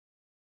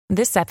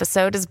This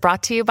episode is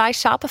brought to you by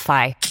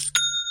Shopify.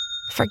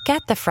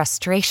 Forget the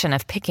frustration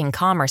of picking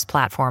commerce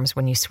platforms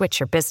when you switch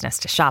your business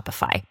to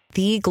Shopify,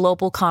 the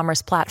global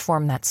commerce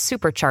platform that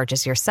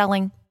supercharges your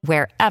selling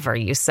wherever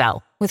you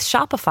sell. With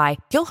Shopify,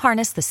 you'll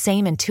harness the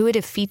same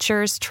intuitive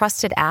features,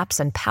 trusted apps,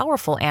 and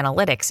powerful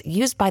analytics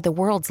used by the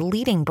world's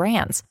leading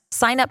brands.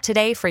 Sign up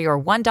today for your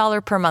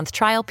 $1 per month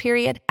trial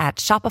period at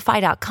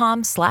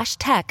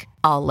shopify.com/tech,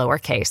 all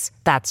lowercase.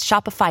 That's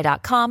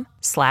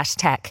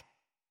shopify.com/tech.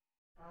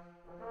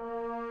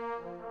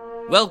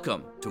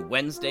 Welcome to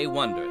Wednesday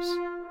Wonders.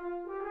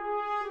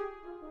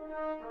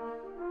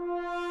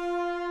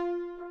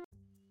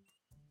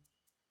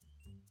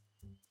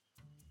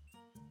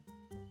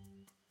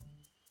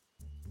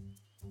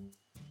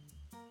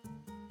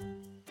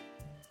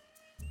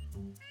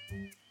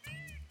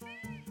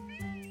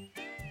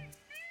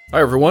 Hi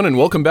everyone, and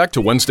welcome back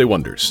to Wednesday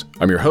Wonders.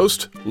 I'm your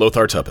host,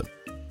 Lothar Tuppen.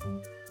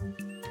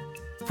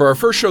 For our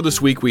first show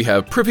this week, we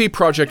have Privy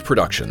Project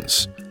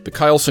Productions, The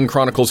Kyleson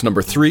Chronicles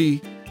number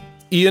 3,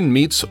 Ian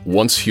Meets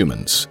Once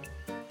Humans.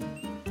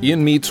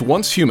 Ian meets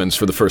Once Humans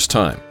for the first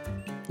time.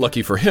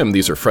 Lucky for him,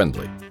 these are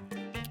friendly.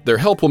 Their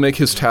help will make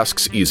his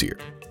tasks easier.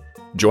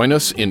 Join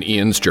us in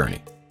Ian's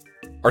journey.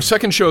 Our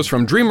second show is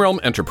from Dreamrealm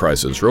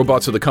Enterprises,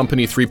 Robots of the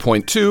Company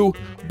 3.2,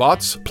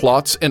 Bots,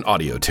 Plots, and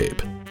Audio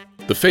Tape.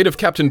 The fate of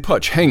Captain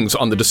Putch hangs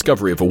on the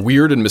discovery of a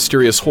weird and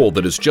mysterious hole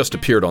that has just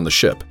appeared on the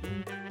ship.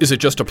 Is it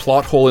just a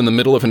plot hole in the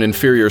middle of an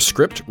inferior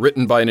script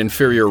written by an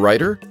inferior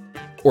writer?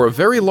 Or a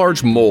very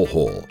large mole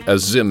hole,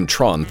 as Zim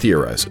Tron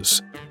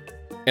theorizes?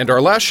 And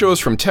our last show is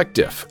from Tech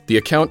Diff, The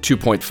Account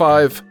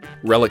 2.5,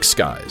 Relic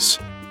Skies.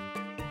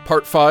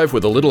 Part 5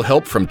 with a little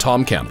help from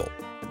Tom Campbell.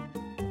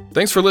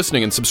 Thanks for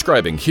listening and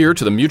subscribing here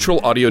to the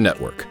Mutual Audio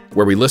Network,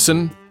 where we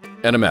listen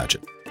and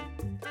imagine.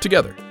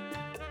 Together.